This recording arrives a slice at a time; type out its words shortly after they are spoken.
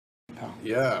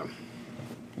Yeah.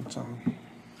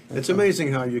 It's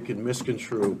amazing how you can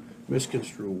misconstrue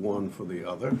one for the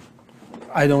other.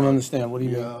 I don't understand. What do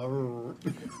you mean?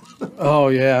 Yeah. Oh,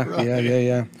 yeah, Right.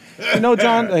 yeah. You know,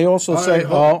 John, they also say,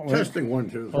 Wait, wait. testing 1,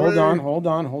 2, 3. Hold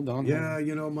on. Yeah,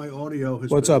 you know, my audio has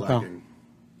What's been up, pal? lacking.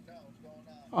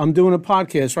 I'm doing a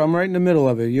podcast, so I'm right in the middle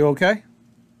of it. You okay?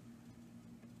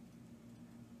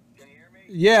 Can you hear me?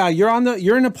 Yeah,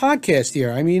 you're in a podcast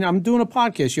here. I mean, I'm doing a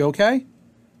podcast. You okay?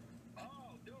 Oh,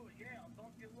 dude, yeah, I'll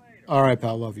talk to you later. All right,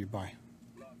 pal. Love you. Bye.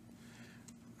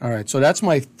 All right, so that's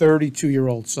my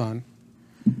 32-year-old son.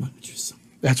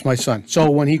 That's my son. So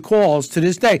when he calls to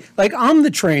this day, like I'm the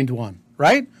trained one,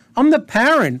 right? I'm the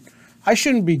parent. I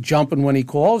shouldn't be jumping when he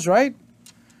calls, right?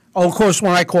 Oh, of course,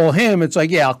 when I call him, it's like,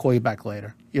 yeah, I'll call you back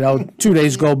later. You know, 2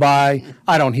 days go by,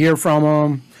 I don't hear from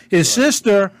him. His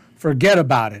sister, forget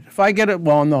about it. If I get it,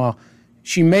 well, no,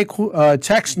 she may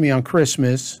text me on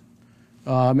Christmas,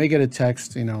 may get a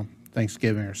text, you know,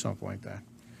 Thanksgiving or something like that.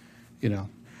 You know,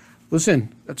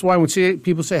 listen, that's why when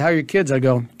people say, how are your kids? I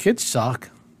go, kids suck.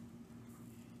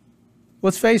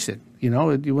 Let's face it, you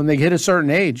know, when they hit a certain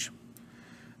age,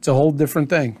 it's a whole different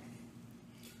thing.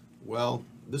 Well,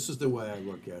 this is the way I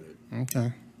look at it.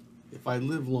 Okay. If I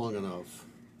live long enough,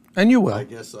 And you will. I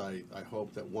guess I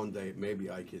hope that one day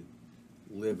maybe I could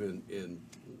live in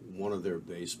one of their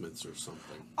basements or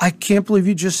something. I can't believe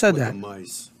you just said With that. the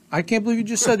mice. I can't believe you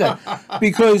just said that.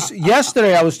 Because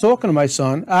yesterday I was talking to my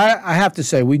son. I have to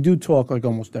say, we do talk like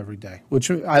almost every day, which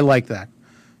I like that.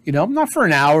 You know, not for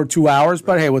an hour, 2 hours,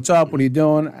 but hey, what's up? What are you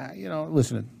doing? You know,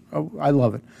 listen, I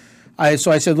love it. So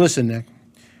I said, listen, Nick,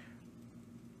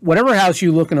 whatever house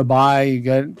you're looking to buy,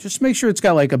 just make sure it's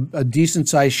got like a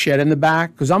decent-sized shed in the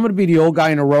back, because I'm going to be the old guy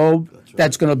in a robe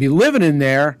that's going to be living in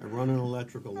there. I run an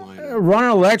electrical line. Running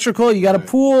electrical, you got a Right.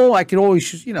 pool. I could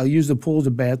always, you know, use the pool as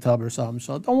a bathtub or something.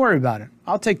 So don't worry about it.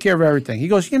 I'll take care of everything. He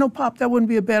goes, you know, Pop, that wouldn't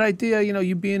be a bad idea. You know,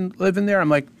 you living there. I'm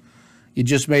like, you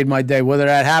just made my day. Whether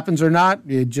that happens or not,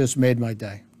 you just made my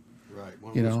day. Right,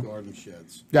 one You of those know. garden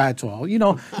sheds. That's all. You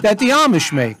know, that the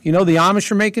Amish make. You know, the Amish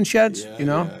are making sheds, Yeah, you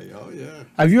know. yeah, oh yeah.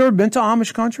 Have you ever been to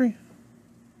Amish country?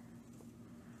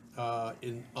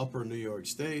 In upper New York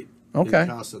State, Okay. in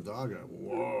Cassadaga.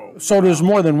 Whoa. So there's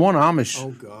more than one Amish.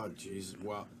 Oh, God, Jesus.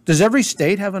 Wow. Does every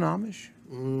state have an Amish?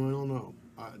 I don't know.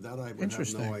 That I would have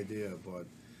Interesting. no idea. But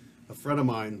a friend of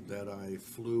mine that I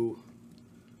flew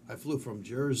from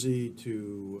Jersey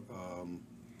to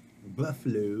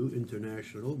Buffalo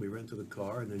International. We rented a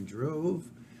car and then drove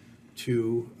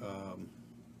to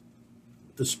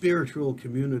the spiritual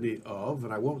community of,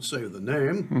 and I won't say the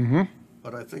name,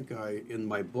 but I think in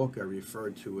my book I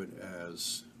referred to it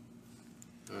as,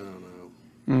 I don't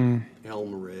know,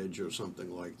 Elm Ridge or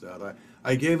something like that.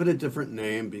 I gave it a different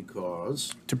name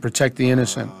because, To protect the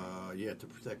innocent. yeah, to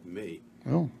protect me.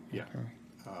 Oh, Yeah.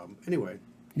 Anyway,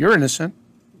 you're innocent.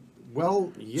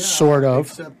 well, yeah. Sort of.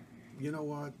 Except, you know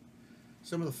what?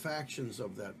 Some of the factions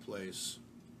of that place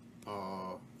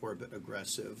were a bit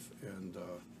aggressive. And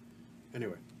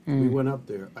anyway, we went up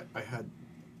there. I had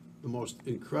the most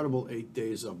incredible 8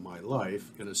 days of my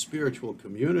life in a spiritual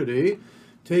community,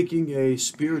 taking a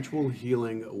spiritual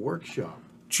healing workshop.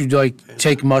 Did you like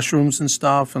take mushrooms and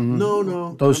stuff and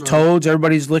No. those no. toads?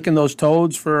 Everybody's licking those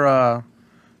toads for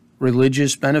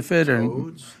religious benefit, or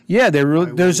Toads? yeah, I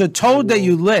there's a will- toad I that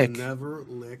you will lick. Never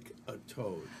lick a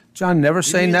toad. John, never You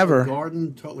say mean never. A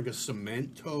garden toad, like a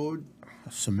cement toad?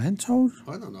 A cement toad?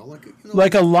 I don't know, like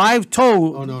Like a live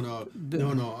toad? Oh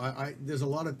no! I there's a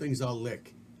lot of things I'll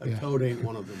lick. A toad ain't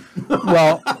one of them.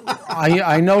 Well,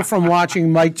 I know from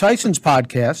watching Mike Tyson's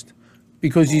podcast,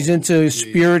 because he's into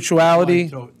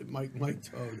spirituality. Mike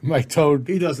Toad. Mike Toad.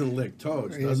 He doesn't lick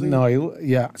toads, does he? No,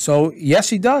 yeah. So yes,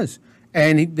 he does,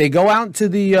 and they go out to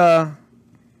the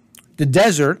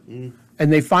desert, and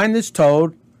they find this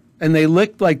toad, and they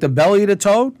lick like the belly of the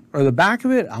toad or the back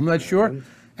of it. I'm not sure,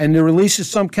 and it releases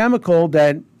some chemical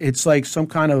that it's like some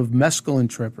kind of mescaline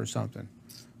trip or something.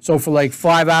 So for like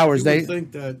 5 hours, You they would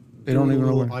think that they don't even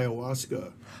know doing a where- little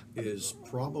ayahuasca is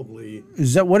probably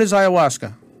what is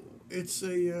ayahuasca? it's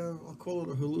I'll call it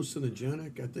a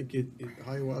hallucinogenic. I think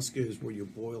ayahuasca is where you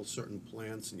boil certain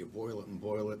plants and you boil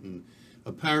it and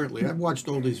apparently I've watched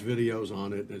all these videos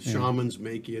on it and shamans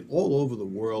make it all over the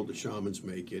world. The shamans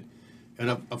make it, and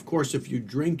of course if you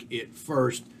drink it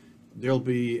first, there'll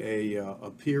be a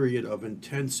period of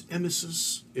intense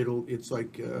emesis. It's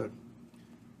like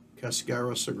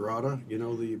Cascara Sagrada, you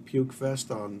know, the puke fest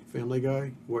on Family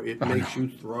Guy, where it makes you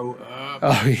throw up.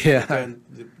 Oh yeah. And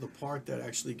the part that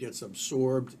actually gets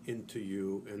absorbed into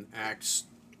you and acts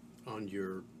on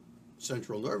your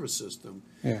central nervous system,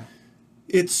 Yeah.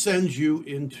 it sends you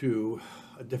into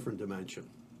a different dimension.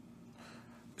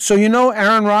 So you know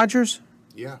Aaron Rodgers,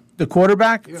 Yeah, the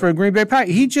quarterback Yeah. for Green Bay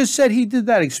Packers? He just said he did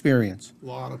that experience. a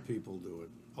lot of people do it.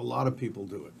 A lot of people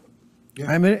do it.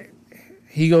 Yeah. I mean,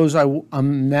 he goes,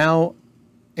 I'm now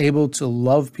able to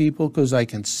love people because I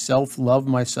can self-love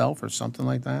myself or something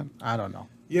like that. I don't know.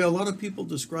 Yeah, a lot of people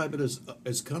describe it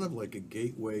as kind of like a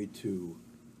gateway to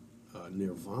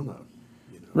nirvana.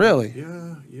 You know? Really?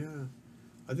 Yeah, yeah.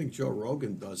 I think Joe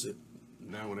Rogan does it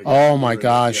now and again. Oh my Here and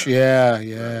gosh! there.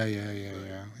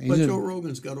 Yeah. But He's Joe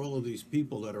Rogan's got all of these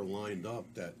people that are lined up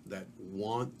that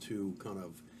want to kind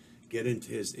of get into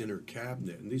his inner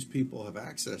cabinet, and these people have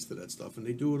access to that stuff, and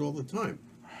they do it all the time.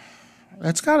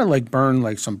 that's got to like burn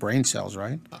like some brain cells,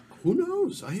 right? Who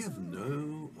knows? I have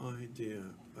no idea.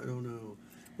 I don't know.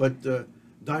 But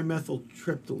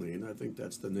dimethyltryptamine, I think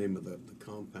that's the name of the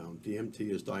compound. DMT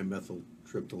is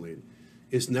dimethyltryptamine.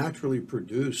 Is naturally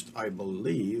produced, I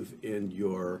believe, in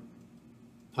your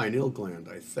pineal gland,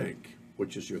 I think,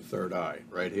 which is your third eye,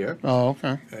 right here. Oh,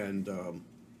 okay. And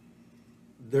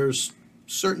there's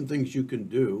certain things you can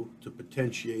do to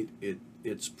potentiate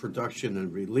its production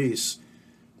and release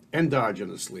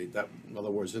endogenously, that in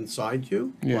other words inside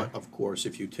you. Yeah. But of course,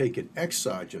 if you take it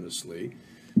exogenously,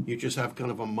 you just have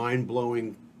kind of a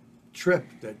mind-blowing trip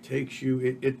that takes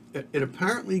you. It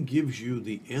apparently gives you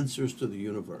the answers to the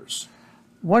universe.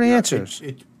 What answers?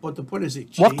 But the point is, it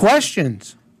What changes-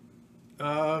 questions?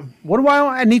 What do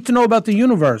I need to know about the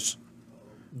universe?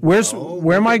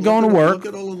 Where am I going to work? Look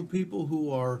at all of the people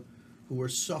who are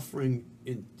suffering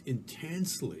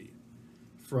intensely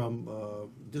from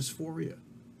dysphoria.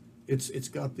 It's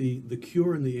got the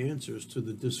cure and the answers to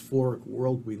the dysphoric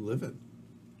world we live in.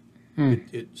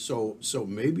 So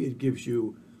maybe it gives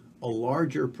you a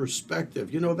larger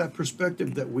perspective. You know, that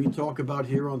perspective that we talk about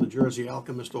here on the Jersey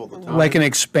Alchemist all the time. Like an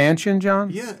expansion, John?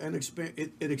 Yeah, and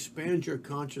it expands your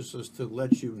consciousness to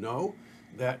let you know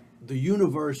that the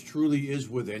universe truly is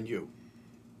within you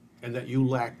and that you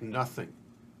lack nothing.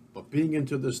 But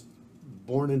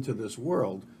born into this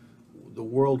world, the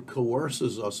world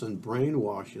coerces us and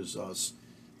brainwashes us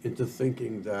into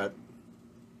thinking that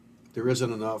there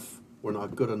isn't enough, we're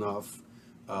not good enough,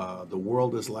 the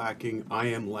world is lacking, I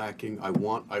am lacking, I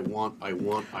want.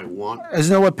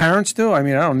 Isn't that what parents do? I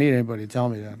mean, I don't need anybody to tell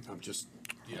me that. I'm just,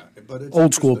 yeah, but it's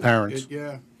Old school interesting.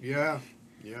 parents. Yeah.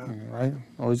 Right?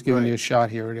 Always giving Right. you a shot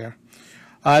here or there.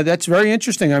 That's very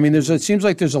interesting. I mean, it seems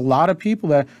like there's a lot of people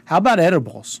that. How about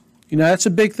edibles? You know, that's a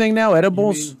big thing now.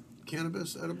 Edibles. You mean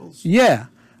cannabis edibles? Yeah,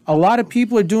 a lot of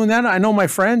people are doing that. I know my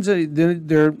friends.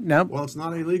 They're now. Well, it's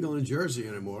not illegal in Jersey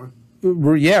anymore.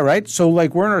 Yeah, right. So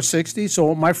like we're in our 60s.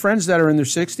 So my friends that are in their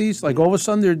 60s, like all of a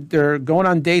sudden they're going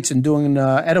on dates and doing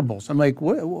edibles. I'm like,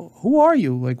 who are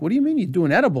you? Like, what do you mean you're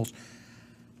doing edibles?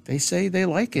 They say they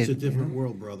like it. It's a different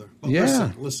world, brother. But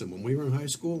Yeah. listen, when we were in high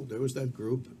school, there was that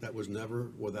group that was never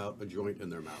without a joint in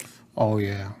their mouth. Oh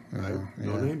yeah. Right?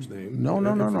 No names named. No.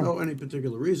 For no any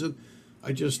particular reason.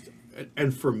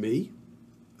 And for me,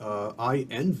 I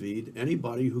envied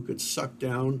anybody who could suck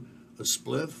down a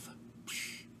spliff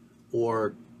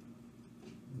or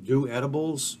do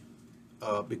edibles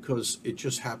because it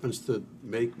just happens to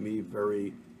make me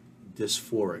very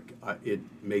dysphoric. It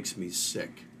makes me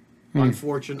sick.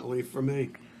 Unfortunately for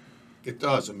me, it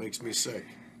does. It makes me sick.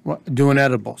 What, doing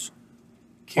edibles?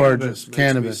 Cannabis just makes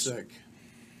cannabis. me sick.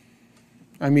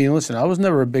 I mean, listen, I was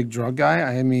never a big drug guy.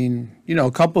 I mean, you know,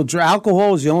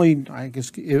 alcohol is the only, I guess,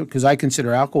 because I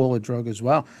consider alcohol a drug as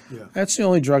well. Yeah. That's the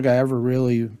only drug I ever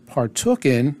really partook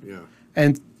in. Yeah.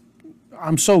 And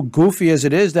I'm so goofy as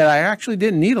it is that I actually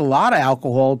didn't need a lot of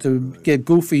alcohol to get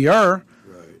goofier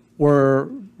Right.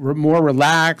 or more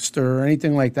relaxed or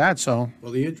anything like that. So,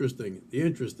 Well, the interesting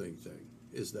thing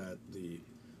is that the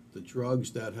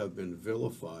drugs that have been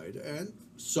vilified, and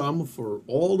some for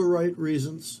all the right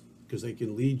reasons, because they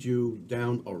can lead you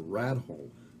down a rat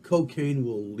hole. Cocaine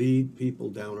will lead people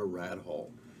down a rat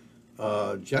hole.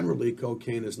 Generally,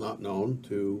 cocaine is not known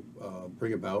to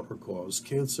bring about or cause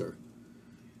cancer.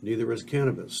 Neither is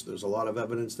cannabis. There's a lot of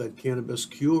evidence that cannabis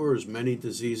cures many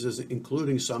diseases,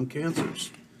 including some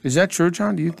cancers. is that true,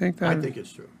 John? Do you think that? I think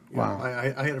it's true. You Wow. know,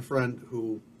 I had a friend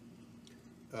who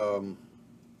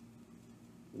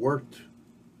worked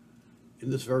in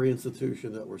this very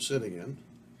institution that we're sitting in,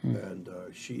 and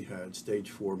she had stage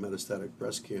 4 metastatic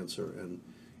breast cancer, and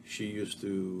she used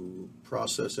to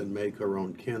process and make her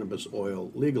own cannabis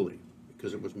oil legally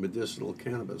because it was medicinal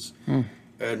cannabis.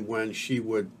 And when she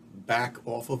would back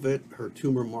off of it, her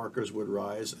tumor markers would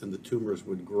rise and the tumors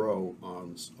would grow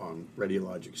on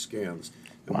radiologic scans.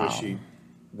 And when she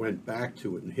went back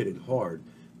to it and hit it hard,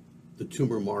 the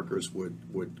tumor markers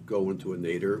would go into a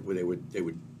nadir where they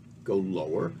would go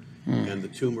lower. and the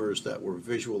tumors that were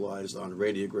visualized on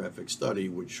radiographic study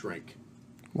would shrink.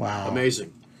 Wow.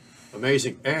 Amazing.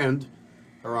 Amazing. And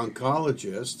our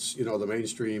oncologists, you know, the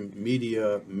mainstream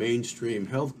media, mainstream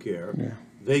healthcare, Yeah.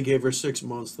 they gave her 6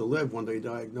 months to live when they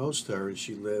diagnosed her, and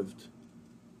she lived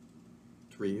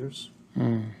 3 years,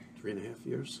 3.5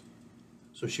 years.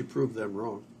 So she proved them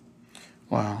wrong.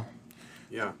 Wow.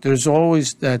 Yeah. There's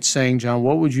always that saying, John,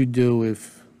 what would you do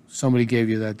if somebody gave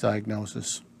you that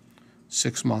diagnosis?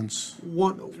 6 months.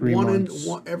 One, 3 one in months.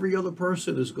 one, every other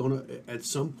person is going to, at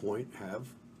some point, have,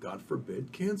 God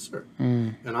forbid, cancer.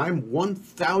 Mm. And I'm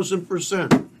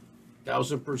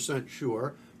 1,000%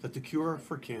 sure that the cure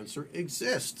for cancer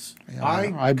exists. Yeah,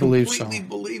 I believe so. completely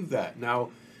believe that. Now,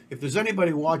 if there's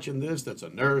anybody watching this that's a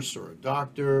nurse or a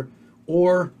doctor,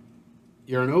 or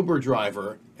you're an Uber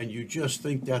driver and you just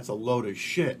think that's a load of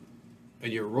shit,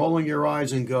 and you're rolling your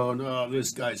eyes and going, oh,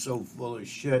 this guy's so full of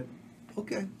shit.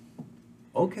 Okay.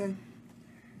 Okay.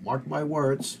 Mark my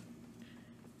words.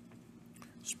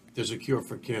 There's a cure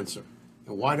for cancer.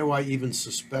 And why do I even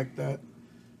suspect that?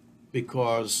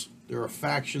 Because there are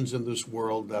factions in this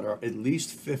world that are at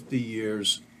least 50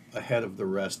 years ahead of the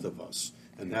rest of us.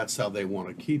 And that's how they want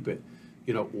to keep it.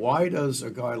 You know, why does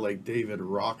a guy like David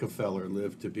Rockefeller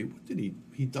live to be, what did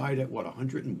he died at what,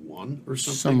 101 or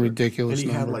something? Some ridiculous And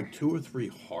he had number. like 2 or 3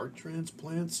 heart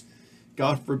transplants.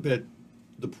 God forbid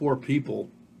the poor people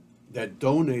that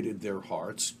donated their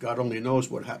hearts, God only knows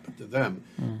what happened to them,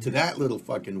 to that little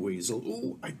fucking weasel.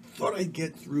 Ooh, I thought I'd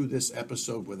get through this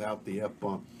episode without the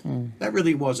F-bomb. That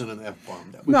really wasn't an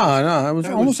F-bomb. That was No, just- no, it was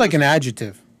that almost like an just-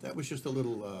 adjective. That was just a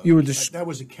little, You were just- that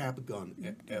was a cap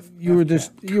gun. F, You were F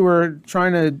just cap. you were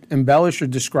trying to embellish or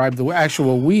describe the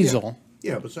actual weasel.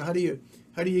 Yeah, but so how do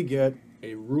you get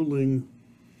a ruling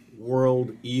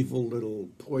world evil little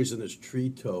poisonous tree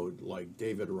toad like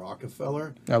David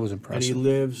Rockefeller? That was And he impressive.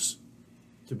 lives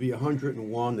to be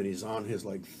 101, and he's on his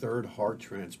like 3rd heart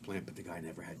transplant, but the guy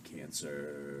never had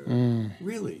cancer.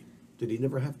 Really? Did he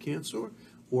never have cancer?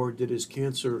 Or did his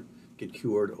cancer get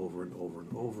cured over and over and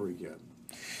over again?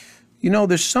 You know,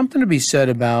 there's something to be said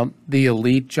about the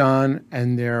elite, John,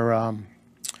 and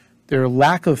their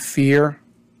lack of fear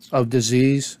of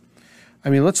disease. I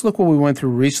mean, let's look what we went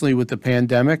through recently with the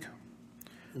pandemic.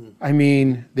 I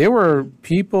mean, there were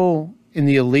people in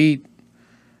the elite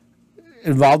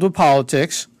involved with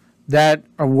politics that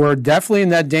were definitely in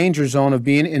that danger zone of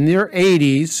being in their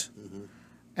 80s,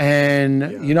 and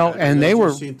Yeah, you know, and they just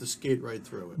were. seemed to skate right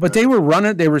through it. But they were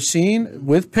running, they were seen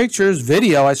with pictures,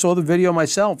 video. I saw the video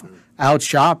myself. Out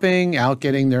shopping, out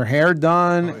getting their hair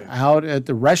done, Oh, yeah. out at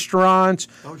the restaurants.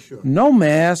 Oh, sure. No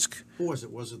mask. Who was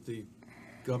it? Was it the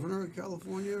governor of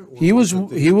California? Or He was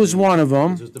one of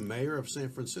them. Was it the mayor of San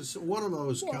Francisco? One of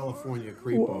those California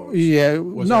creepos. Yeah,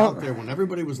 Was no. out there when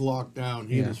everybody was locked down.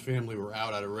 He Yeah. and his family were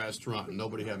out at a restaurant and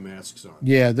nobody had masks on.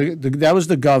 Yeah, that was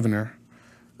the governor.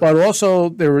 But also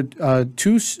there were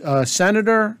 2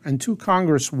 senator and 2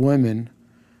 congresswomen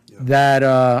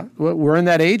that were in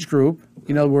that age group,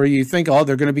 you know, where you think, oh,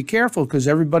 they're going to be careful because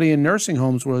everybody in nursing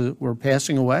homes were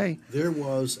passing away. There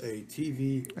was a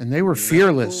TV And they were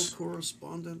fearless. medical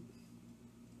correspondent,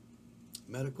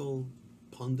 medical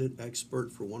pundit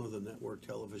expert for one of the network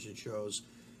television shows.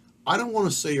 I don't want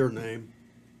to say her name.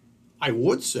 I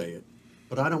would say it,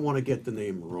 but I don't want to get the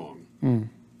name wrong,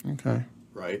 Okay.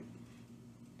 right?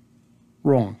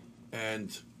 Wrong.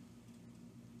 And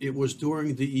it was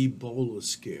during the Ebola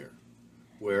scare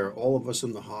where all of us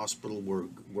in the hospital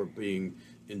were being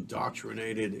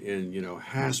indoctrinated in, you know,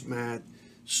 hazmat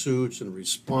suits and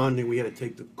responding. We had to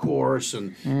take the course,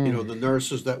 and you know, the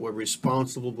nurses that were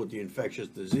responsible with the infectious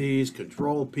disease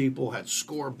control people had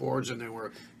scoreboards, and they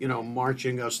were, you know,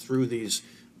 marching us through this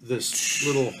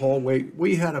little hallway.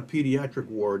 We had a pediatric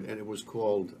ward, and it was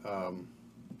called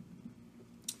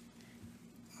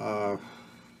I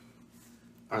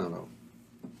don't know,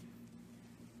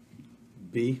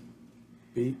 Peds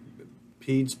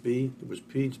B. It was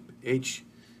Peds H1,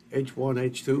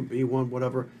 H2, B1,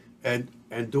 whatever. And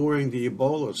during the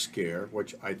Ebola scare,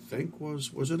 which I think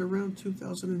was it around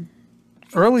 2015?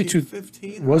 Early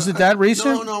 15? Was it that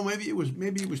recent? No, maybe it was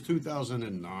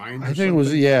 2009. I think it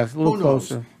was, yeah, a little Who knows?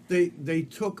 closer. They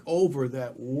took over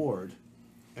that ward,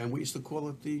 and we used to call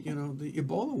it the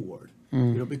Ebola ward, you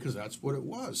know, because that's what it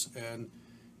was.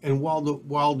 And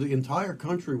while the entire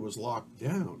country was locked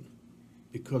down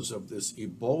because of this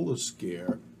Ebola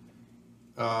scare,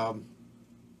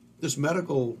 this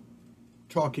medical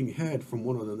talking head from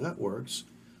one of the networks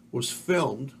was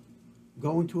filmed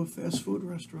going to a fast food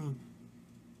restaurant.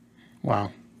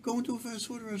 Wow. Going to a fast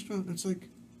food restaurant. It's like,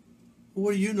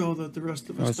 what do you know that the rest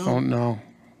of I us just don't know.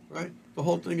 Right? The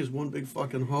whole thing is one big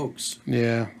fucking hoax.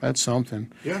 Yeah, that's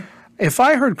something. Yeah. If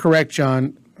I heard correct,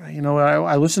 John, you know,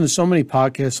 I listen to so many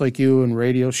podcasts like you and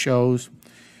radio shows.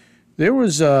 There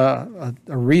was a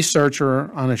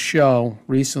researcher on a show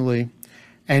recently,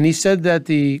 and he said that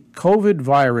the COVID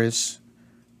virus,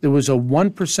 there was a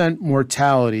 1%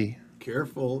 mortality.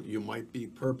 Careful, you might be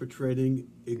perpetrating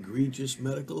egregious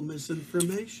medical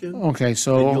misinformation. Okay, And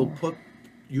so you'll put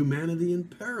humanity in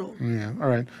peril. yeah, all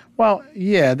right. Well,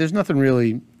 yeah, there's nothing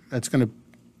really that's going to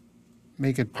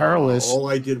make it perilous. All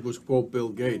I did was quote Bill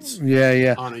Gates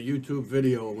Yeah. on a YouTube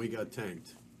video, and we got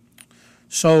tanked.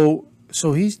 So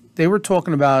they were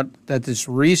talking about that this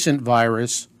recent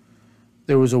virus,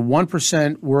 there was a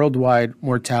 1% worldwide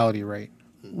mortality rate.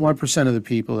 1% of the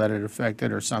people that it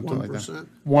affected, or something like that.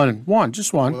 1%?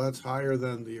 Just one. Well, that's higher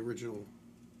than the original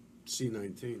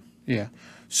C-19. Yeah.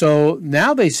 So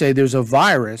now they say there's a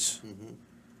virus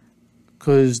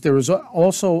because there was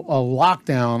also a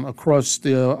lockdown across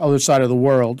the other side of the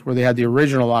world where they had the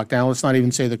original lockdown. Let's not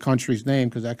even say the country's name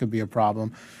because that could be a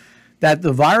problem. That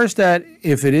the virus, that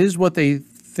if it is what they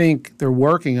think they're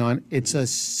working on, it's a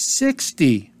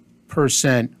 60%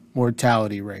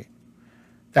 mortality rate.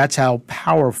 That's how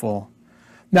powerful.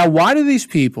 Now, why do these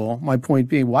people, my point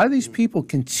being, why do these people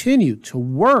continue to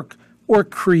work or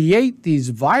create these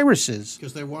viruses?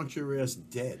 Because they want your ass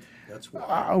dead. That's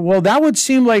why. Well, that would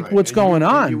seem like Right. what's And going you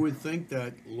on. would think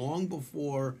that long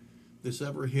before this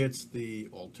ever hits the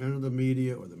alternative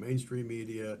media or the mainstream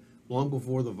media, long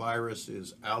before the virus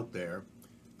is out there,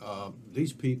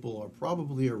 these people are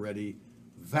probably already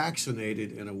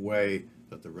vaccinated in a way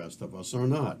that the rest of us are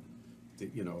not.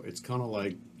 You know, it's kind of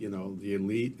like, you know, the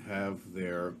elite have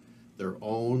their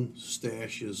own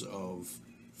stashes of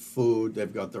food.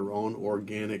 They've got their own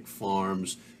organic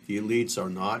farms. The elites are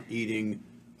not eating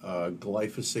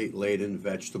glyphosate-laden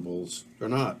vegetables. They're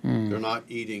not. They're not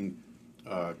eating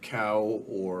cow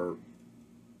or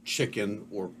chicken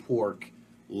or pork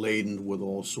laden with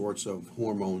all sorts of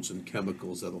hormones and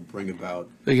chemicals that'll bring about.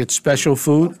 They get special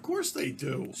food. Of course they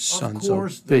do. Sons of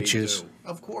course of they bitches. do.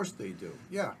 Of course they do.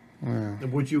 Yeah.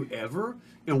 And would you ever?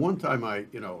 You know, one time I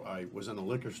was in a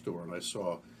liquor store and I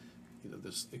saw,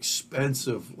 this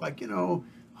expensive, like,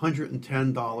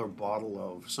 $110 bottle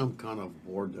of some kind of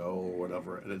Bordeaux or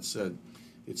whatever, and it said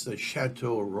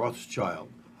Chateau Rothschild.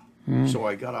 So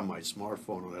I got on my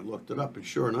smartphone and I looked it up, and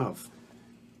sure enough,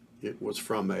 it was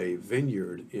from a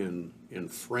vineyard in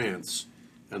France,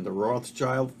 and the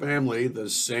Rothschild family, the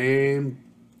same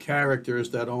characters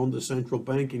that owned the central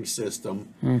banking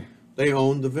system, they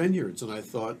owned the vineyards. And I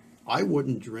thought, I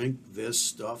wouldn't drink this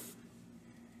stuff.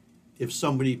 If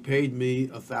somebody paid me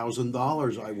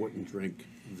 $1,000, I wouldn't drink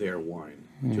their wine.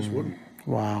 Just wouldn't.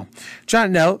 Wow.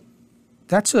 John, now,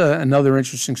 that's another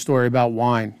interesting story about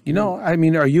wine. You know, I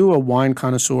mean, are you a wine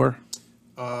connoisseur?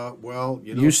 Well,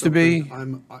 Used to be.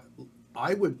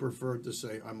 I would prefer to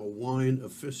say I'm a wine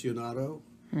aficionado.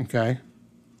 Okay.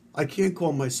 I can't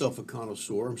call myself a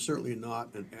connoisseur. I'm certainly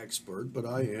not an expert, but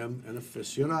I am an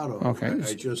aficionado. Okay.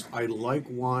 I like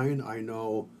wine. I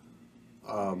know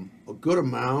a good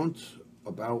amount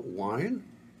about wine,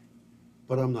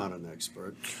 but I'm not an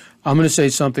expert. I'm going to say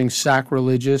something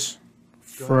sacrilegious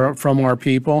from our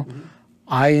people.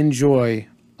 I enjoy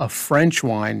a French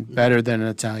wine better than an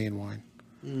Italian wine.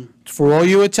 For all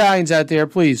you Italians out there,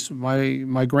 please,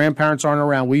 my grandparents aren't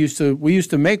around. We used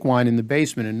to make wine in the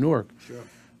basement in Newark. Sure.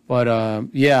 But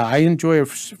yeah, I enjoy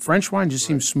French wine. Just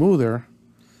seems smoother.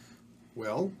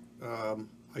 Well,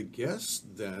 I guess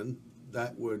then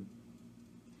that would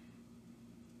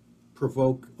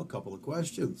provoke a couple of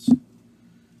questions.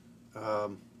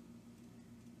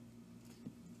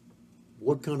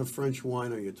 What kind of French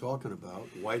wine are you talking about?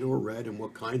 White or red, and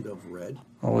what kind of red?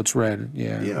 Oh, it's red.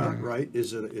 Yeah. Yeah, right.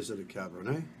 Is it a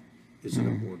Cabernet? Is it a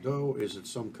Bordeaux? Is it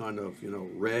some kind of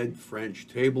red French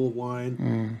table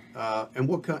wine? And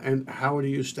what kind? And how do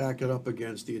you stack it up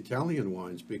against the Italian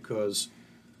wines? Because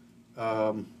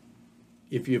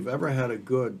if you've ever had a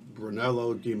good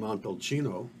Brunello di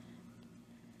Montalcino,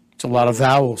 It's a lot of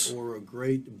vowels. or a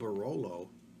great Barolo,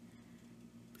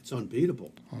 it's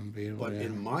unbeatable. Unbeatable. But Yeah.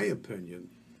 in my opinion,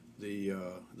 the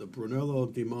Brunello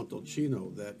di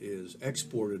Montalcino that is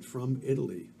exported from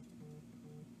Italy.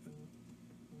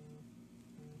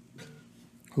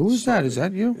 Who is that? Is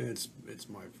that you? It's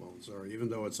my phone. Sorry, even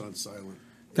though it's on silent.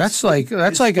 That's like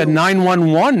a still-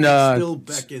 911. Still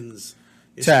beckons.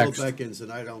 It text. still beckons,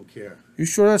 and I don't care. You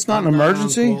sure that's not an I'm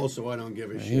emergency? on call, so I don't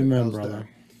give a shit. Amen, How's brother. that?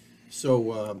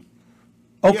 So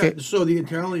Okay. yeah, so the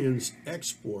Italians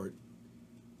export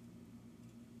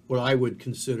what I would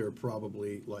consider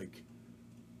probably like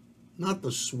not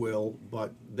the swill,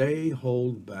 but they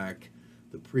hold back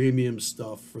the premium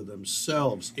stuff for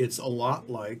themselves. It's a lot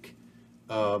like,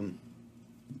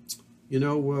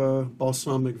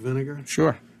 balsamic vinegar.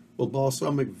 Sure. Well,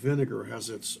 balsamic vinegar has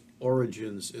its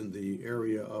origins in the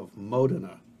area of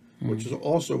Modena, which is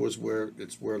also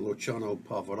where Luciano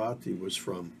Pavarotti was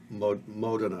from,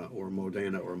 Modena or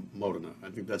Modena. I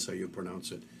think that's how you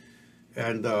pronounce it.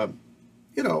 And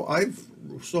I've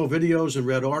saw videos and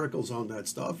read articles on that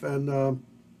stuff, and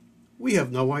we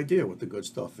have no idea what the good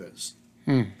stuff is.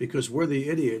 Because we're the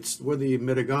idiots, we're the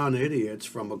Mitigan idiots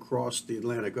from across the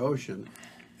Atlantic Ocean,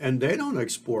 and they don't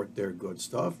export their good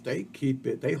stuff. They keep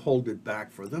it, they hold it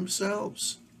back for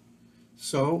themselves.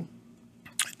 So,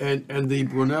 and the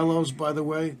Brunellos, by the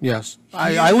way. Yes.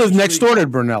 I live next door to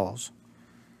Brunello's.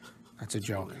 That's a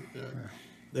joke.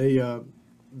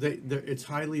 It's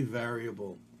highly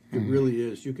variable. It really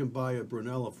is. You can buy a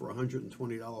Brunello for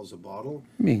 $120 a bottle,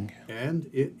 and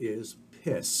it is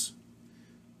piss.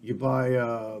 You buy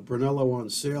a Brunello on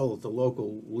sale at the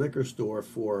local liquor store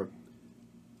for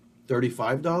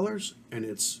 $35, and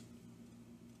it's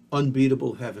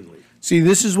unbeatable heavenly. See,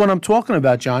 this is what I'm talking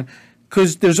about, John,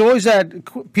 because there's always that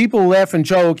people laugh and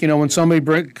joke, when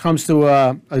somebody comes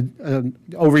to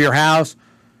over your house,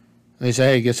 they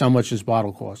say, hey, guess how much this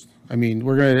bottle costs? I mean,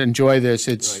 we're going to enjoy this.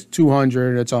 It's right.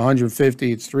 200, it's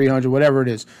 150, it's 300, whatever it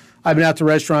is. I've been out to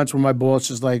restaurants where my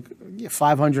boss is like,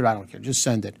 500, I don't care, just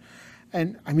send it.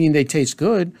 And, I mean, they taste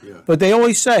good, but they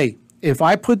always say, if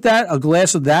I put a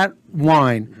glass of that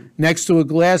wine next to a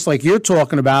glass like you're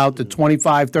talking about, the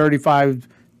 $25, $35,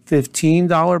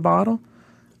 $15 bottle,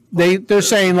 they're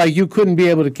saying, like, you couldn't be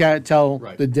able to tell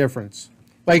the difference.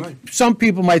 Like, some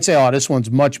people might say, oh, this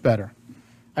one's much better.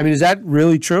 I mean, is that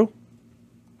really true?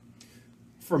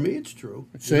 For me, it's true.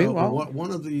 See,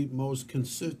 one of the most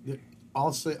consistent,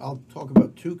 I'll talk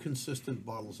about two consistent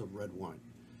bottles of red wine.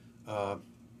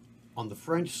 On the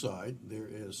French side, there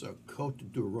is a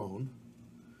Côte du Rhône,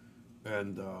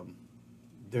 and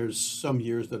there's some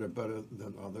years that are better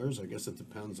than others. I guess it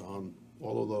depends on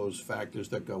all of those factors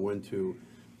that go into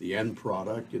the end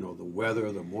product, the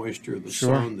weather, the moisture, the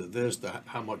sun, the this,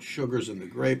 how much sugar's in the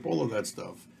grape, all of that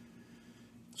stuff.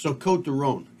 So Côte du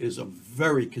Rhône is a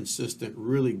very consistent,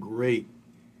 really great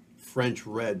French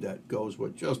red that goes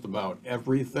with just about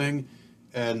everything.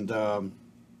 And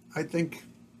I think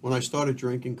when I started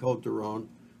drinking Côte du Rhône,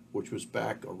 which was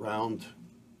back around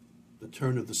the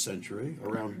turn of the century,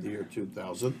 around the year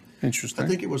 2000. Interesting. I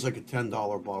think it was like a $10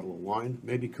 bottle of wine.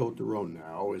 Maybe Côte du Rhône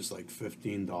now is like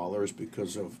 $15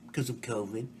 because of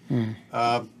COVID.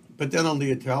 But then on the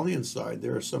Italian side,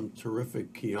 there are some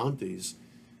terrific Chiantis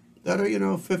that are,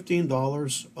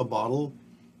 $15 a bottle,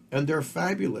 and they're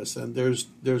fabulous. And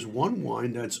there's one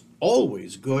wine that's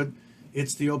always good.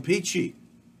 It's the Opici.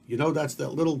 That's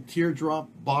that little teardrop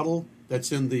bottle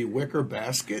that's in the wicker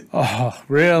basket. Oh,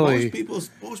 really?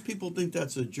 Most people think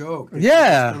that's a joke.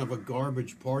 Yeah. It's kind of a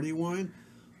garbage party wine.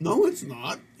 No, it's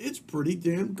not. It's pretty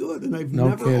damn good. And I've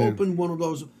never opened one of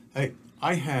those. Hey,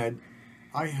 I had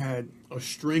a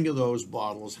string of those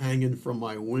bottles hanging from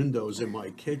my windows in my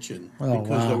kitchen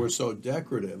because they were so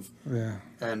decorative. Yeah.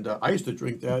 And I used to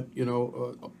drink that,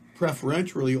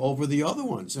 preferentially over the other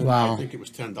ones. And I think it was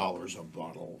 $10 a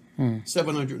bottle.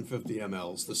 750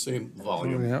 mLs, the same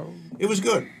volume. Yeah. It was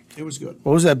good. It was good.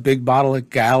 What was that big bottle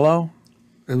at Gallo?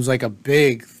 It was like a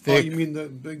big, thick. Oh, you mean the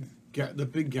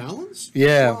big gallons?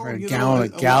 Yeah, well, a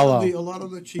gallon at Gallo. A lot of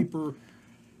the cheaper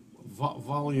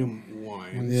volume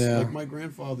wines. Yeah. Like my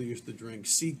grandfather used to drink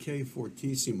CK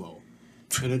Fortissimo,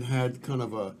 and it had kind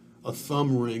of a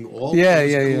thumb ring all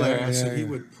glass, and he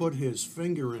would put his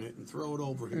finger in it and throw it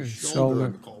over his shoulder.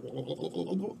 And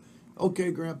go,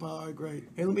 okay, Grandpa, great.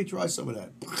 Hey, let me try some of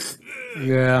that.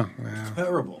 Yeah.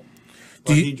 Terrible.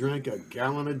 But he drank a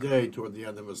gallon a day toward the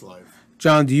end of his life.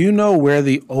 John, do you know where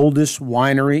the oldest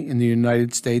winery in the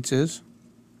United States is?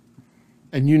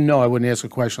 And I wouldn't ask a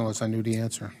question unless I knew the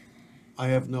answer. I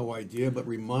have no idea, but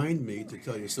remind me to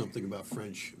tell you something about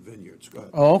French vineyards. Go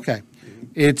ahead. Oh, okay.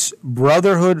 It's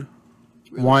Brotherhood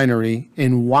Winery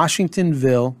in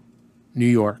Washingtonville, New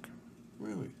York.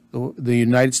 Really? The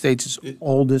United States'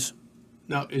 oldest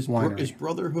Now, is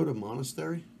Brotherhood a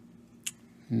monastery?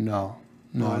 No.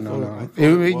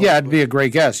 Yeah, it'd be a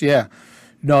great guess, yeah.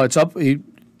 No, it's up.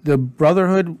 The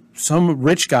Brotherhood, some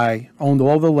rich guy owned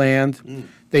all the land.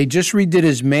 They just redid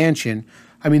his mansion.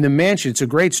 I mean, the mansion, it's a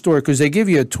great story because they give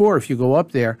you a tour if you go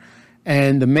up there.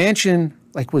 And the mansion,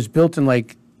 was built in,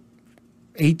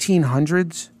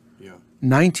 1800s. Yeah.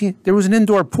 19. There was an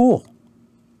indoor pool.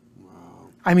 Wow.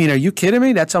 I mean, are you kidding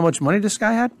me? That's how much money this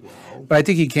guy had? Wow. But I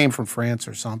think he came from France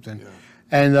or something. Yeah.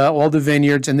 And all the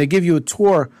vineyards. And they give you a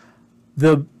tour.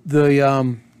 The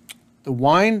the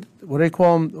wine, what do they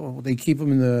call them? Oh, they keep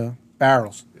them in the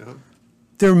barrels. Yeah.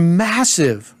 They're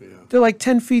massive. Yeah. They're like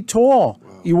 10 feet tall.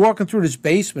 Wow. You're walking through this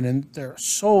basement, and they're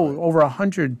so over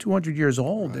 100, 200 years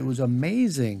old. It was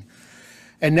amazing.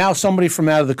 And now somebody from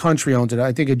out of the country owns it.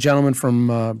 I think a gentleman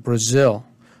from Brazil.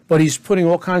 But he's putting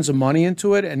all kinds of money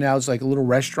into it, and now it's like a little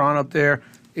restaurant up there.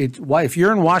 If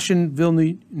you're in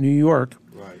Washingtonville, New York,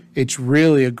 Right. it's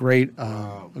really a great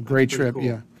Wow. a great That's trip. pretty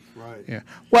Yeah. cool. Right. Yeah.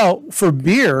 Well, for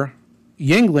beer,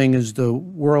 Yingling is the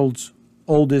world's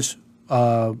oldest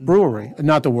brewery.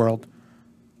 Not the world,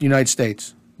 United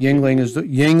States. Yingling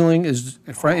is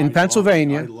in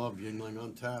Pennsylvania. I love Yingling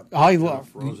on tap. I In a love-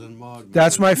 frozen mug.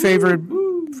 That's man. my favorite.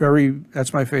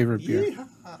 That's my favorite beer. Yeah.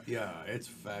 Yeah, it's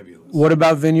fabulous. What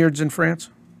about vineyards in France?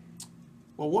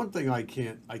 Well, one thing I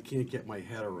can't get my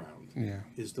head around Yeah.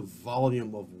 is the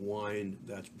volume of wine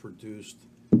that's produced.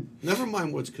 Never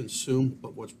mind what's consumed,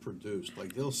 but what's produced.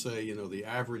 Like they'll say, the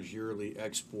average yearly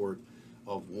export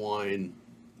of wine,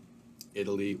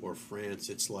 Italy or France,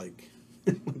 it's like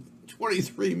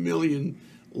 23 million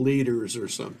liters or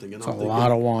something. And It's a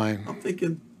lot of wine. I'm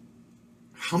thinking,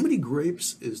 how many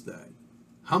grapes is that?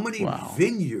 How many Wow.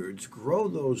 vineyards grow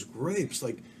those grapes?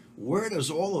 Like, where does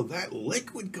all of that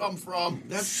liquid come from?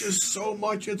 That's just so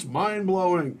much. It's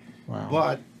mind-blowing. Wow.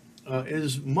 But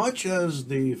as much as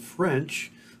the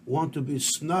French want to be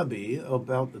snobby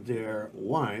about their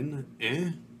wine,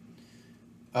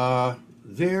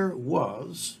 there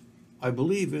was, I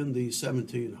believe in the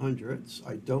 1700s,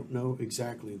 I don't know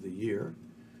exactly the year,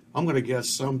 I'm going to guess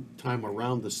sometime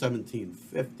around the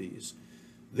 1750s,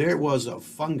 there was a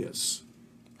fungus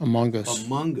Among Us.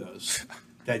 among us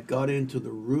that got into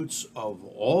the roots of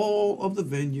all of the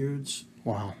vineyards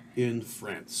Wow. in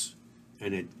France.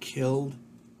 And it killed,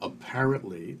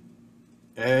 apparently,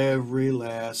 every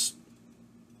last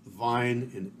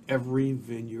vine in every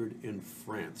vineyard in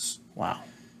France. Wow.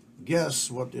 Guess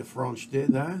what the French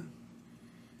did, huh?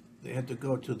 They had to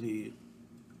go to the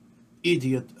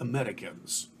idiot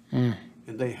Americans. And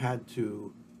they had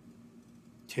to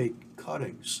take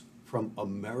cuttings from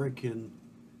American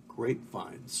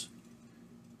grapevines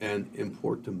and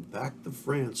import them back to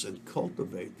France and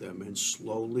cultivate them and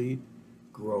slowly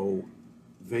grow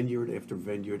vineyard after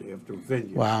vineyard after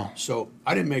vineyard. Wow. So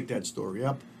I didn't make that story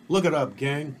up. Look it up,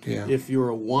 gang. Yeah. If you're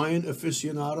a wine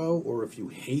aficionado or if you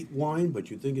hate wine but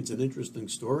you think it's an interesting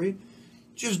story,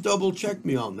 just double check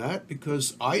me on that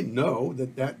because I know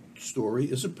that story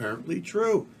is apparently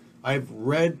true. I've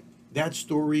read that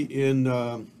story in,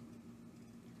 I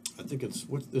think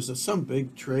there's some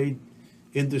big trade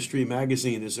industry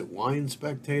magazine. Is it Wine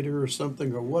Spectator or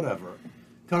something or whatever?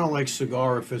 Kind of like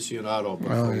Cigar Aficionado, but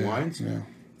for yeah, wines. yeah.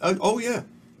 Oh yeah.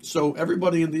 So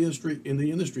everybody in the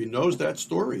industry knows that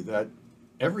story. That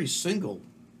every single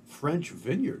French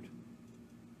vineyard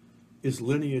is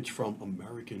lineage from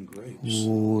American grapes.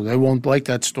 Ooh, they won't like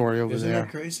that story over Isn't there.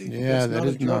 that crazy? Yeah, that's that not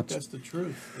is a joke. nuts. That's the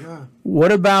truth. Yeah.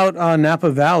 What about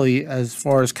Napa Valley as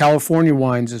far as California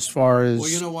wines, as far as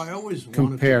Well, I always wanted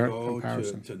compare- to go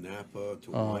comparison. to Napa,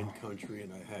 to wine country,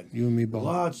 and I had You and me both.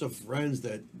 lots of friends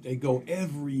that they go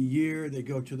every year. They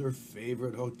go to their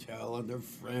favorite hotel, and they're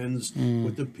friends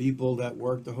with the people that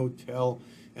work the hotel,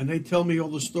 and they tell me all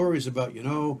the stories about,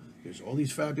 there's all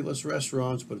these fabulous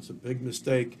restaurants, but it's a big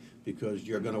mistake because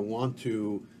you're going to want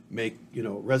to make,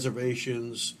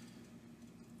 reservations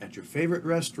at your favorite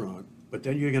restaurant, but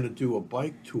then you're going to do a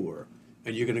bike tour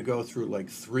and you're going to go through like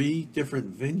 3 different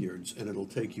vineyards and it'll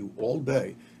take you all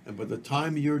day. And by the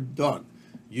time you're done,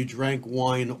 you drank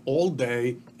wine all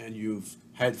day and you've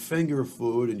had finger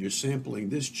food and you're sampling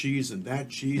this cheese and that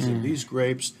cheese and these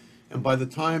grapes. And by the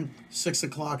time 6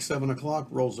 o'clock, 7 o'clock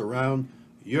rolls around,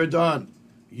 you're done.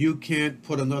 You can't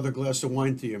put another glass of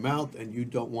wine to your mouth and you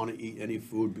don't want to eat any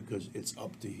food because it's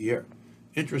up to here.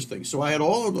 Interesting. So I had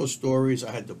all of those stories.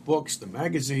 I had the books, the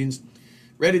magazines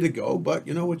ready to go, but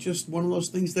it's just one of those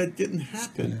things that didn't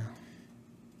happen. Yeah.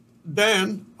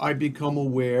 Then I become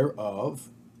aware of,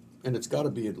 and it's got to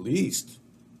be at least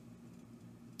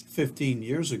 15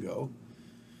 years ago,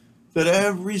 that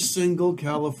every single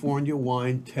California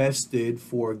wine tested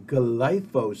for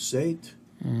glyphosate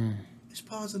is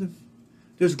positive.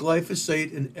 There's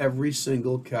glyphosate in every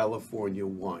single California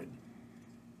wine.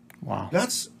 Wow.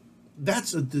 That's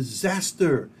a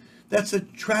disaster. That's a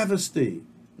travesty.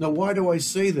 Now, why do I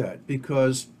say that?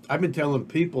 Because I've been telling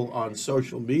people on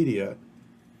social media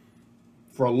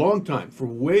for a long time, for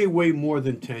way, way more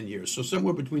than 10 years, so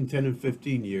somewhere between 10 and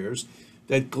 15 years,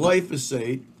 that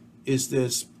glyphosate is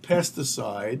this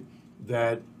pesticide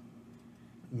that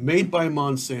made by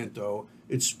Monsanto.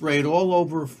 It's sprayed all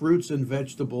over fruits and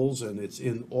vegetables, and it's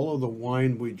in all of the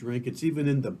wine we drink. It's even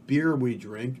in the beer we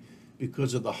drink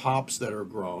because of the hops that are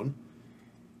grown,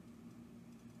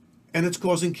 and it's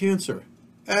causing cancer.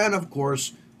 And of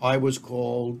course, I was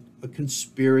called a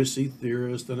conspiracy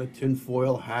theorist and a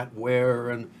tinfoil hat wearer,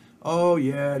 and oh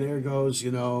yeah, there goes,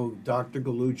 Dr.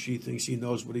 Gallucci thinks he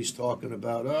knows what he's talking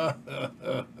about.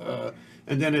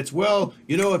 And then it's, well,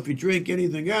 if you drink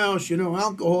anything else,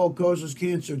 alcohol causes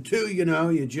cancer too,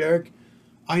 you jerk.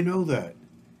 I know that.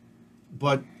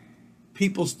 But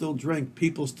people still drink,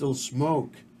 people still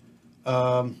smoke,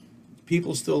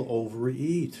 people still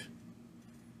overeat.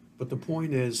 But the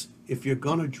point is, if you're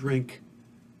going to drink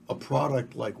a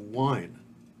product like wine,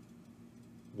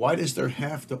 why does there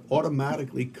have to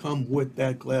automatically come with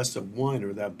that glass of wine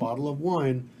or that bottle of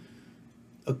wine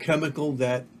a chemical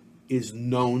that is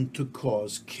known to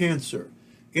cause cancer?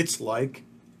 It's like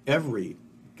every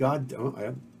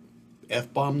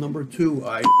F-bomb number 2.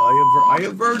 I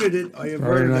averted it. I averted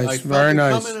Very it. nice, I felt very it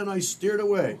nice. coming and I steered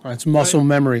away. That's muscle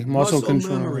memory, muscle Muscle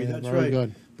control. memory. Yeah, That's very right.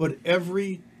 good. But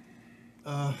every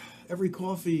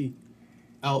coffee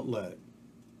outlet,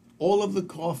 all of the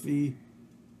coffee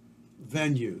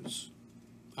venues,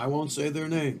 I won't say their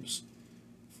names,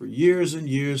 for years and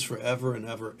years, forever and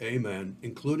ever, amen,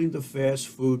 including the fast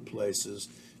food places,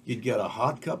 you'd get a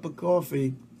hot cup of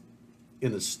coffee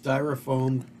in a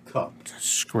styrofoam cup.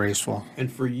 Disgraceful.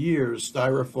 And for years,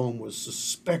 styrofoam was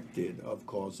suspected of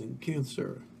causing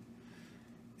cancer.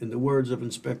 In the words of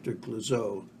Inspector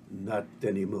Clouseau, not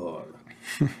anymore.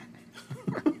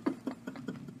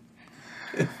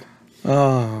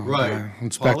 Oh, Right. man.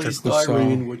 Inspector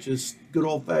Polystyrene, Clouseau. which is good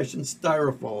old-fashioned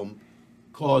styrofoam,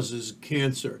 causes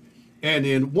cancer. And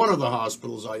in one of the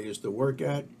hospitals I used to work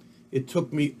at, it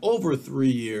took me over 3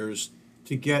 years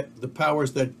to get the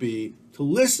powers that be to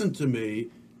listen to me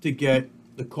to get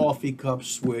the coffee cups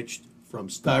switched from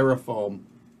styrofoam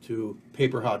to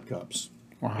paper hot cups.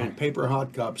 Wow. And paper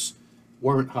hot cups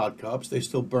weren't hot cups. They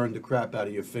still burned the crap out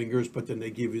of your fingers, but then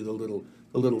they give you the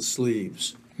little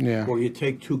sleeves. Yeah. Or you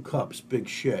take 2 cups, big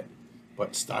shit.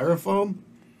 But styrofoam,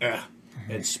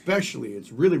 And especially,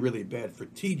 it's really, really bad for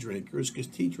tea drinkers, because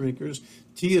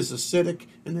tea is acidic,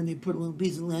 and then they put a little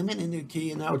piece of lemon in their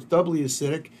tea, and now it's doubly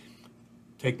acidic.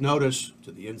 Take notice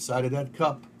to the inside of that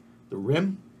cup. The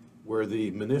rim, where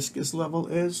the meniscus level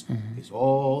is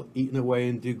all eaten away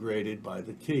and degraded by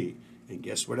the tea. And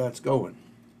guess where that's going?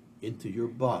 Into your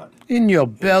butt. In your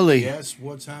belly. And guess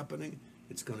what's happening?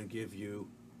 It's going to give you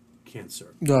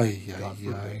cancer. Ay, God ay,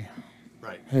 forbid. ay.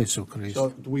 Right. Eso Cristo.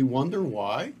 So do we wonder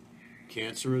why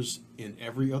cancer is in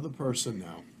every other person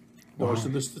now? Those are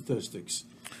the statistics.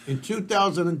 In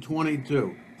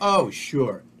 2022, oh,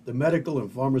 sure, the medical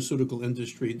and pharmaceutical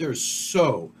industry, they're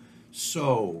so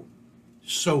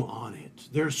on it.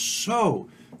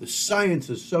 The science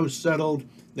is so settled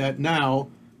that now,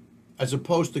 as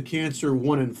opposed to cancer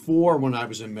 1 in 4 when I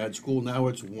was in med school, now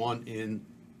it's 1 in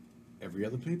every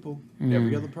other people.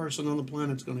 Every other person on the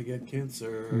planet's going to get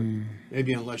cancer.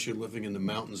 Maybe unless you're living in the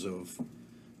mountains of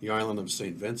the island of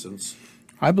St. Vincent's.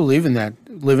 I believe in that.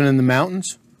 Living in the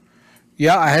mountains.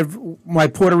 Yeah, I have my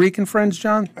Puerto Rican friends,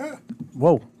 John.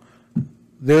 Whoa.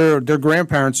 Their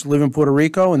grandparents live in Puerto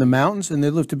Rico in the mountains, and they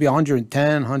live to be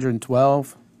 110,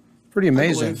 112. Pretty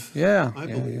amazing. I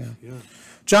believe. Yeah.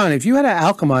 John, if you had to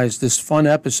alchemize this fun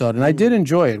episode, and I did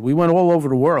enjoy it, we went all over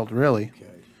the world, really. Okay.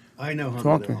 I know how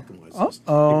Talk to to me. alchemize this.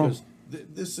 Uh-oh. Because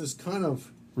this is kind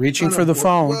of... Reaching for the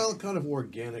phone. Well, kind of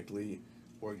organically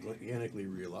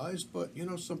realized, but you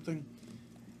know something?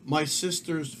 My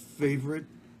sister's favorite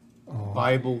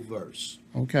Bible verse.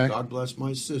 Okay. God bless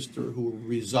my sister who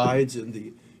resides in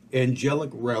the angelic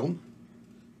realm.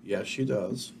 Yes, she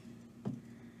does.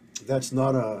 That's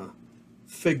not a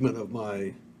figment of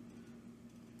my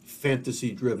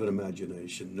fantasy-driven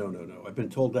imagination. No. I've been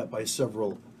told that by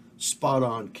several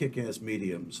spot-on, kick-ass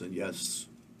mediums, and yes,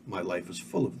 my life is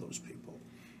full of those people.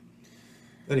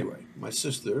 Anyway, my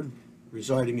sister,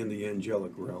 residing in the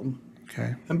angelic realm.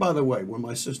 Okay. And by the way, when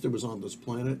my sister was on this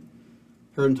planet,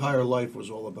 her entire life was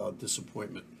all about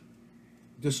disappointment.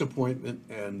 Disappointment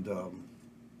and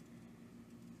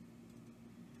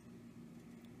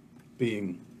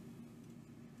being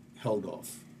held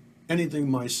off. Anything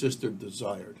my sister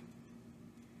desired,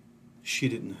 she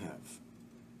didn't have.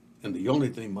 And the only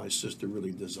thing my sister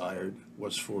really desired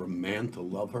was for a man to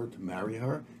love her, to marry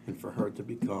her, and for her to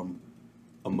become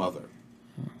a mother.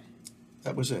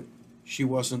 That was it. She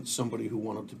wasn't somebody who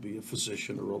wanted to be a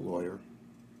physician or a lawyer.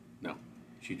 No.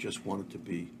 She just wanted to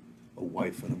be a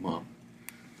wife and a mom.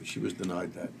 But she was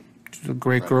denied that. She's a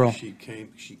great girl. She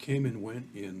came and went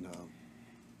in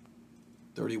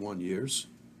 31 years.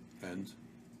 And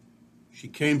she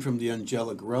came from the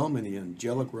angelic realm, and the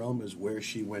angelic realm is where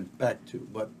she went back to.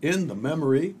 But in the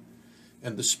memory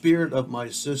and the spirit of my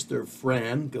sister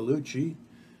Fran Gallucci,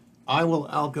 I will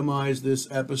alchemize this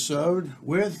episode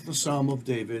with the Psalm of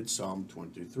David, Psalm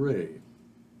 23.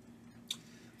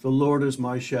 The Lord is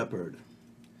my shepherd,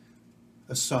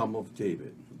 a Psalm of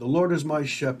David. The Lord is my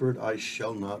shepherd, I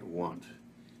shall not want.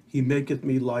 He maketh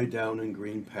me lie down in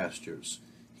green pastures.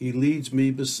 He leads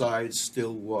me beside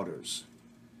still waters.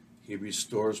 He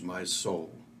restores my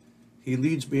soul. He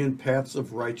leads me in paths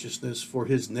of righteousness for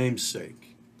his name's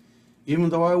sake. Even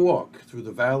though I walk through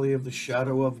the valley of the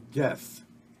shadow of death,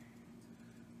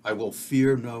 I will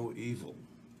fear no evil.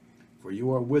 For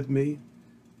you are with me,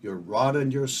 your rod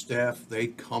and your staff, they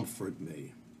comfort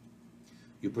me.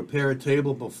 You prepare a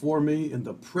table before me in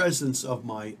the presence of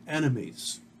my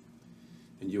enemies,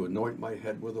 and you anoint my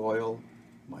head with oil,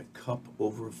 my cup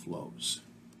overflows.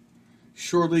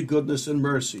 Surely goodness and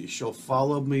mercy shall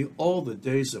follow me all the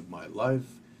days of my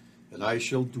life, and I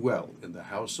shall dwell in the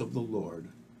house of the Lord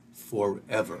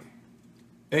forever.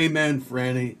 Amen,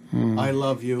 Franny. I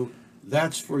love you.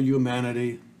 That's for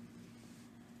humanity.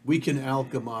 We can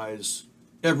alchemize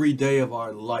every day of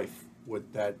our life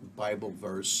with that Bible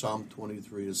verse, Psalm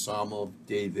 23, a Psalm of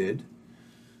David.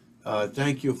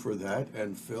 Thank you for that.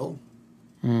 And Phil,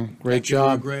 Great thank you for a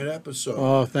job. great episode.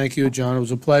 Oh, thank you, John. It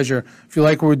was a pleasure. If you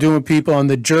like what we're doing, people, on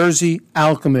the Jersey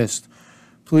Alchemist,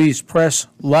 please press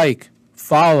like,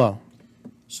 follow.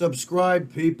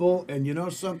 Subscribe, people, and you know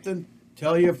something?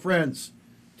 Tell your friends,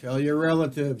 tell your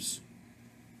relatives,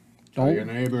 tell your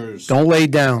neighbors, Don't lay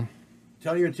down.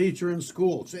 tell your teacher in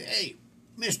school. Say, hey,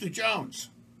 Mr. Jones,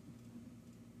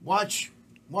 watch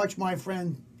my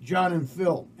friend John and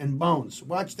Phil and Bones.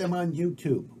 Watch them on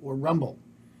YouTube or Rumble,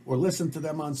 or listen to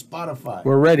them on Spotify.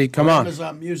 We're ready. Come or on.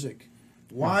 Amazon Music.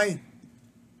 Why?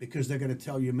 Because they're going to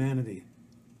tell humanity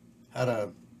how to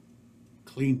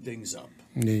clean things up.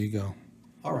 There you go.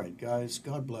 All right, guys.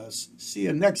 God bless. See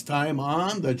you next time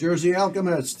on The Jersey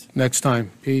Alchemist. Next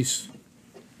time. Peace.